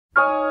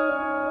When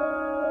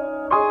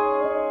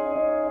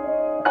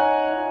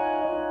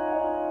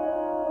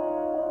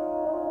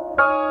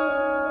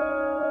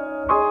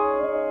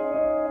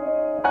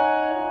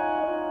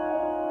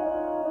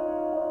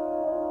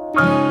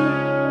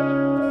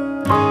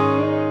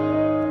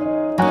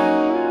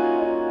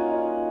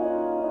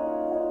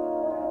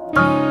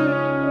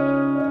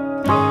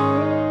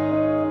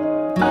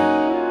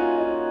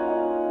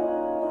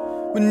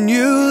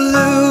you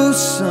lose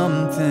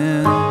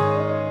something,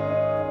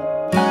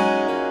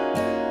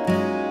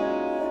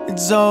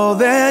 it's all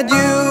that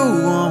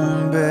you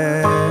want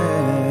back.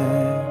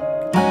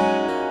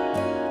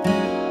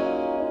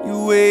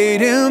 You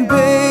wait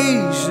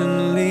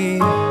impatiently,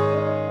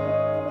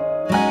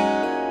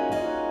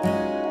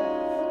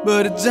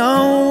 but it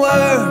don't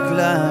work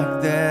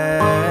like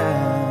that.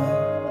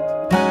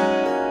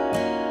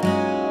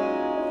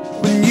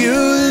 When you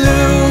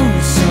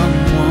lose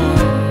someone,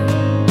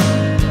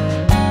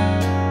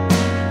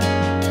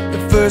 the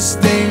first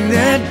thing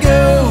that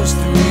goes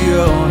through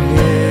your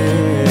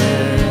head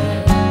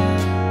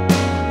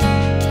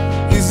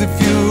is if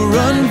you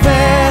run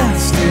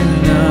fast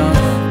enough,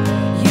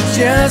 you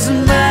just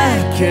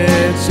might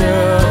catch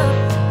up.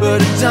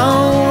 But it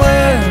don't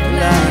work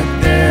like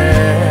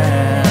that.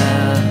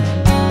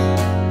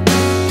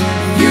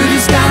 You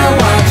just gotta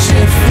watch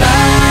it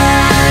fly,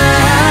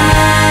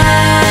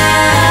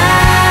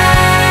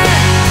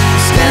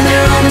 stand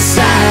there on the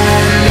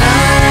sideline,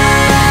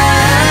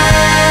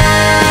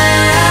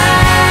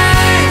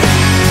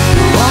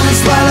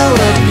 swallow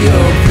up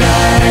your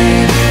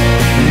pride.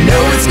 You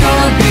know it's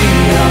gonna be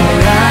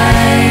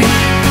alright.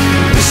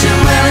 Wish you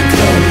well and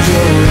close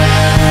your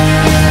eyes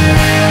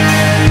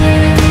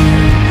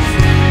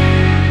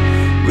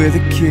with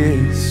a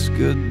kiss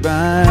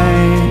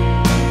goodbye.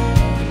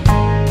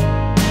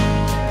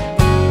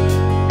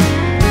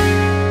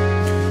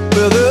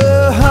 Well, the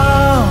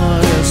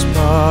hardest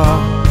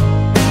part,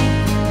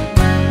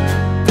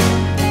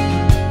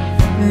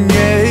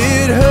 yeah,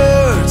 it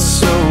hurts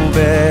so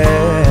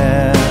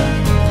bad,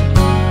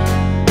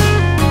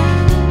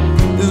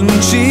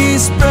 she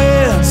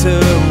spreads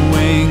her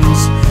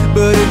wings,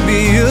 but it'd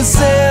be a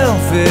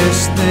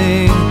selfish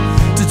thing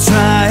to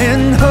try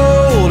and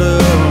hold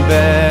her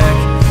back.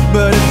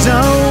 But it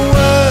don't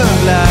work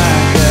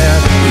like that.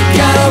 You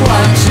gotta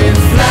watch it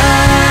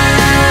fly,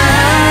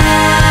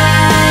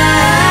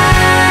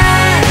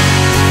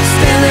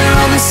 stand there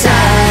on the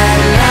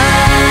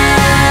sideline,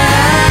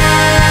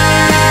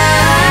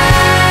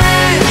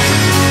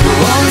 go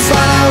on and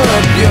swallow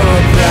up your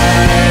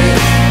pride.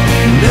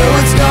 You know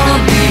it's gonna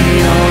be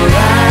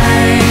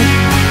alright.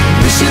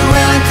 Wish you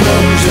well and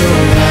close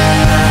your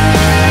eyes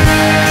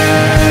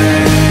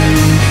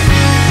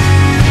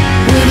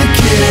with a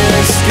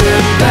kiss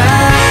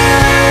goodbye.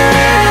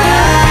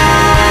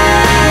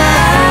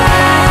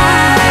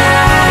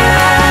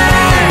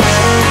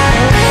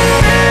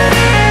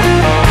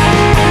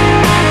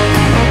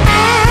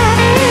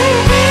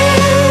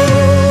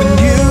 When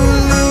you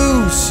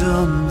lose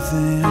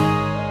something,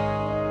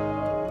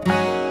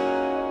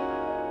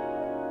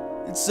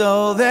 it's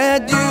all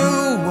that you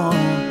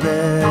want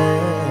back.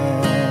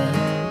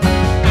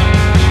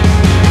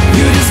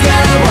 You just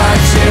gotta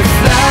watch it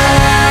fly,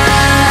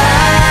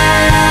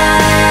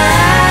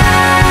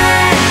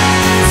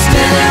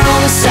 stand there on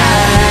the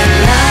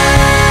sideline,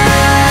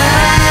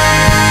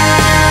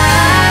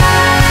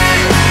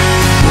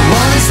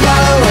 wanna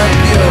swallow up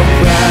your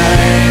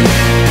pride.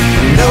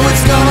 You know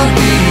it's gonna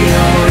be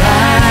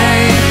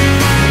alright.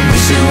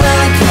 Wish you well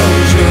and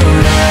close your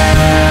eyes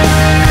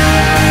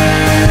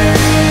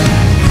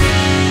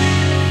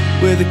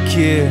with a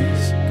kiss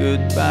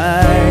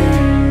goodbye.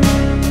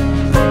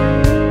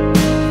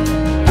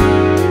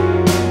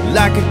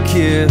 Like a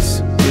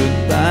kiss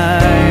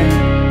goodbye.